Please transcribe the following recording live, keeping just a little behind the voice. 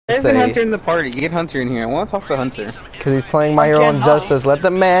isn't Hunter in the party? Get Hunter in here. I want to talk to Hunter. Because he's playing My Hero Injustice. Let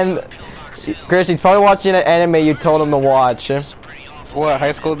the man... Chris, he's probably watching an anime you told him to watch. What,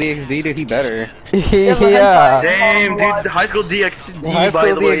 High School DxD? Dude, he better. Yeah. Damn, dude, High School DxD, High School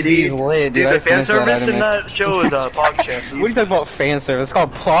by the way, DxD is lit, dude. The fan service in that show is PogChamp. What are you talking about fan service? It's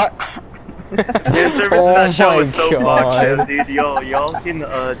called plot. Fan service in that show is so PogChamp, dude. Y'all seen the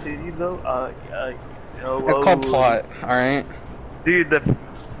titties though? It's called plot, alright? Dude,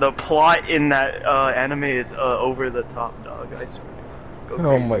 the plot in that anime is over the top, dog. I swear.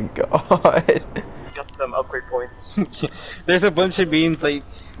 Oh my god. Got them upgrade points. There's a bunch of memes like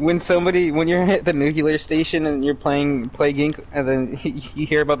when you're at the nuclear station and you're playing Plague Inc. and then you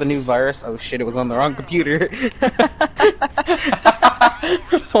hear about the new virus. Oh shit! It was on the wrong computer.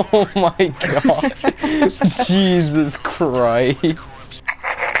 Oh my god. Jesus Christ.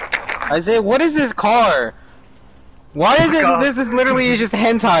 Isaiah, what is this car? Why is it? This is literally just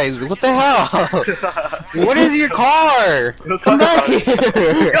hentais. What the hell? What is your car? Come back here!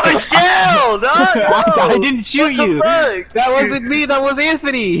 Yo, chill! No! I didn't shoot you. That wasn't me. That was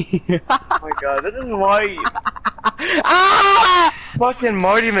Anthony. Oh my god, this is why. Ah! Fucking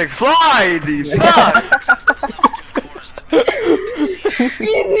Marty McFly, dude. Fuck.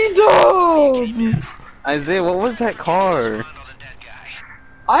 Easy job! Isaiah, what was that car?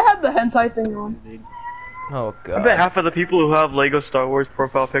 I had the hentai thing on. Oh god. I bet half of the people who have Lego Star Wars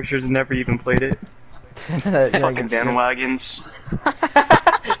profile pictures never even played it. Fucking bandwagons.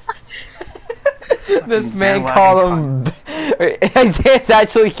 This man called him. Isaiah's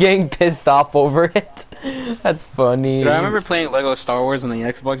actually getting pissed off over it. That's funny. Dude, I remember playing Lego Star Wars on the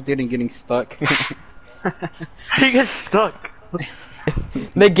Xbox, dude, and getting stuck. How you get stuck?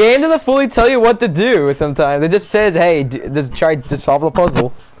 The game doesn't fully tell you what to do sometimes. It just says, hey, just solve the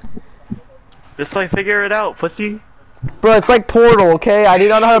puzzle. Just like figure it out, pussy. Bro, it's like Portal, okay? I did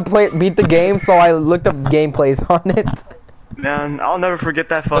not know how to beat the game, so I looked up gameplays on it. Man, I'll never forget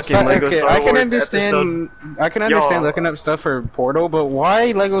that fucking Lego Star Wars I can understand Yo. looking up stuff for Portal, but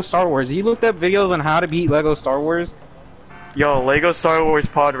why Lego Star Wars? You looked up videos on how to beat Lego Star Wars? Yo, Lego Star Wars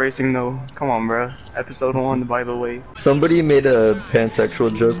pod racing though. Come on, bro. Episode 1, by the way. Somebody made a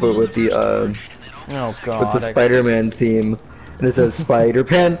pansexual joke, but with the Oh god. with the Spider-Man theme. And it says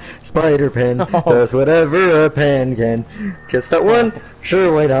Spider-Pen does whatever a pen can. Kiss that one?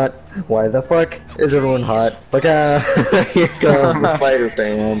 Sure, why not? Why the fuck is everyone hot? Like, here comes the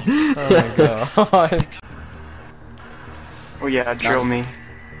Spider-Pen. Oh my god. Oh yeah, drill me.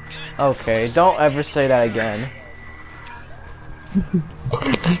 Okay, don't ever say that again.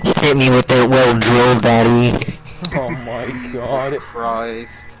 Hit me with that well-drilled, daddy. Oh my god.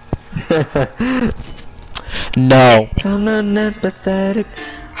 Christ. No. I'm unempathetic,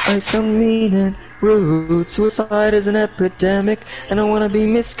 I so mean and rude. Suicide is an epidemic, and I wanna be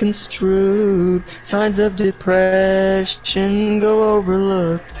misconstrued. Signs of depression go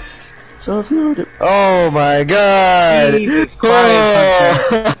overlooked. So if you're oh my god! Jesus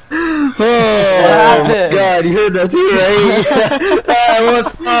Christ, Oh my god, you heard that too, right? I won't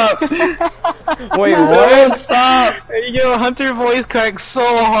stop! Wait, I what? won't stop! Yo, Hunter voice cracked so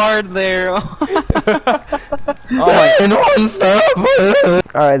hard there. Oh my. And won't stop!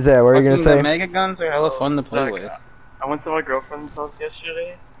 Alright, Zay, what are you gonna The say? mega guns are hella fun to play Zach, with. I went to my girlfriend's house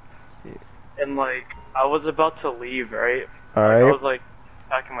yesterday, and like I was about to leave, right? I Alright. was like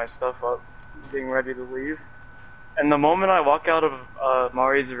packing my stuff up, getting ready to leave, and the moment I walk out of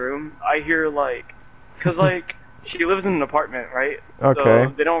Mari's room, I hear like, cause like she lives in an apartment, right? Okay.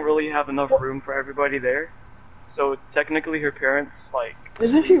 So they don't really have enough room for everybody there. So technically, her parents like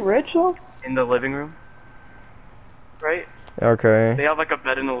Isn't she rich though? in the living room, right? Okay. They have like a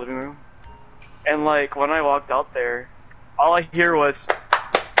bed in the living room, and like when I walked out there, all I hear was,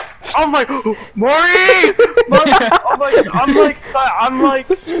 "I'm like, Maury!" I'm like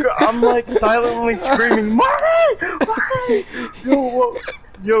silently screaming, "Maury! Maury!"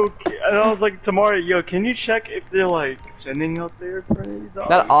 Yo, and I was like, tomorrow, yo, can you check if they're like sending out there for any dog?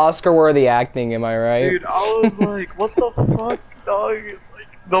 That Oscar-worthy acting, am I right? Dude, I was like, what the fuck, dog? Like,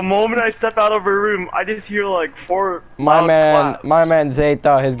 the moment I step out of her room, I just hear like 4 My loud claps. man Zay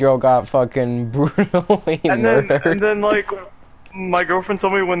thought his girl got fucking brutally murdered. And then like, my girlfriend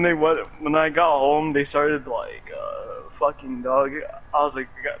told me when I got home, they started like, fucking dog. I was like,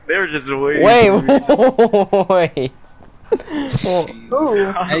 they were just waiting. Wait.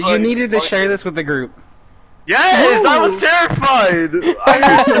 Hey, you needed to share this with the group. Yes, I was terrified.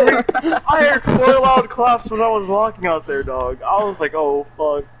 I heard 4 loud claps when I was walking out there, dog. I was like, oh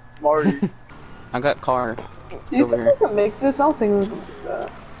fuck, Marty. I got car. Do you think I can make this? I don't think we can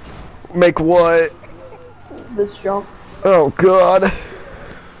Make what? this jump. Oh god.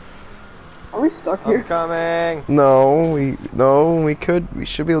 stuck I'm here. coming. No, we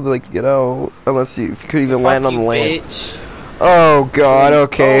should be able to like get out. Unless if you could even land on the land. Bitch. Oh god,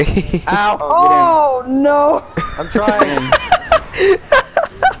 okay. Ow. Oh no! I'm trying.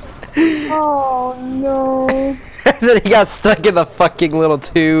 Oh no! Then he got stuck in the fucking little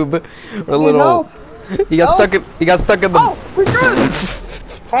tube. Or little. He got stuck in. He got stuck in the. Oh, we're good!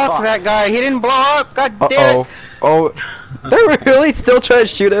 Fuck that guy. He didn't blow up. God damn Uh-oh. it. Oh, they're really still trying to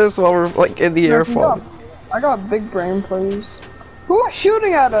shoot us while we're like in the air falling. I got big brain, please. Who's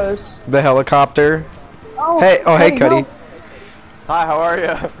shooting at us? The helicopter. Oh, Hey, hey, Cuddy. no. Hi, how are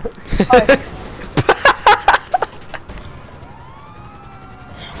you? Hi.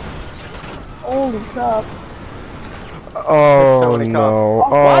 Holy crap. Oh so many no!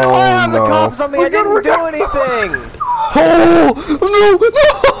 Why do I Oh have the no! cops on me? I didn't do anything. Oh No!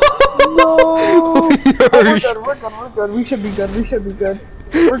 no! Oh, we're No! good, we're good, we're good. We should be good, we should be good.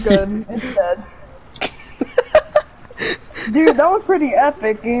 We're good. It's dead. Dude, that was pretty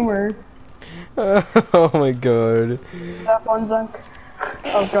epic, gamer. Oh my god! That fun, Zunk.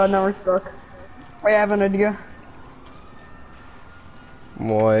 Oh god, now we're stuck. Wait, I have an idea.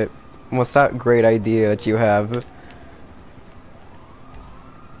 What? What's that great idea that you have?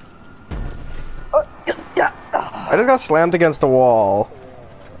 I just got slammed against the wall.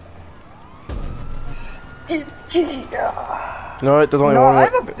 No, it there's only No, one. I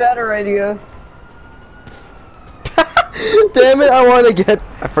have a better idea. Damn it! I want to get.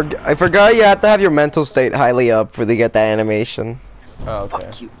 I forgot you have to have your mental state highly up for to get that animation. Oh, okay.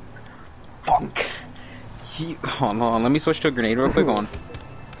 Fuck you. Fuck. Hold on. Let me switch to a grenade real quick. On.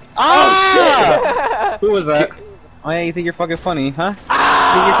 Ah! Who was that? Oh yeah, you think you're fucking funny, huh? You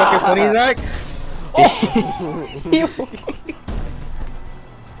think you're fucking funny, Zach?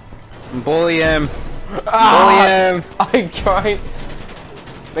 Bully him. Bully him. I'm trying.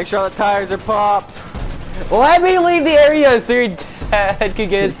 Make sure the tires are popped. Let me leave the area so your dad could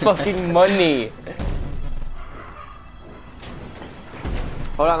get his fucking money.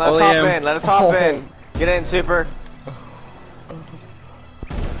 Hold on, let us Bully hop him. in. Let us hop in. Get in, super.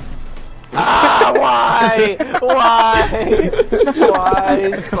 Ah, why? Why?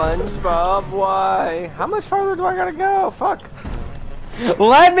 Why, SpongeBob? Why? How much farther do I gotta go? Fuck.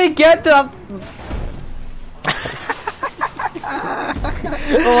 Let me get the.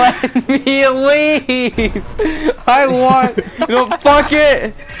 Let me leave. I want. No, fuck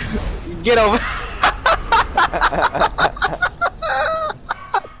it. Get over.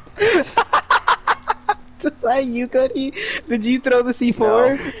 Was that you, Cuddy? Did you throw the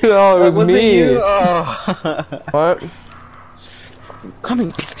C4? No, it was it me. you? Oh. What?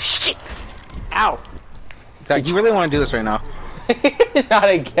 Coming, piece of shit. Ow. Zach, you really want to do this right now? Not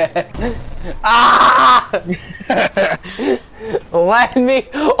again. Ah! Let me.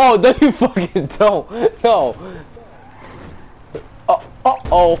 Oh, no, you fucking don't. No.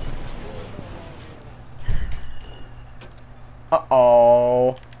 Uh-oh.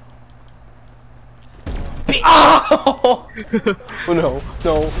 Uh-oh. Bitch! Oh! Oh no,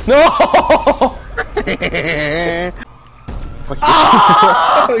 no, no!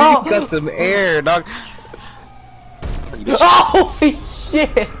 Oh, you got some air, dog. Holy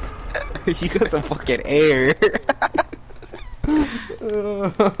shit! You got some fucking air.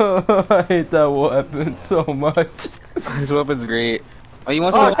 I hate that weapon so much. This weapon's great. Oh, you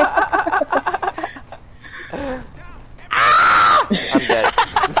want some? I'm dead.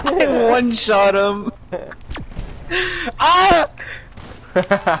 I one-shot him. Ah!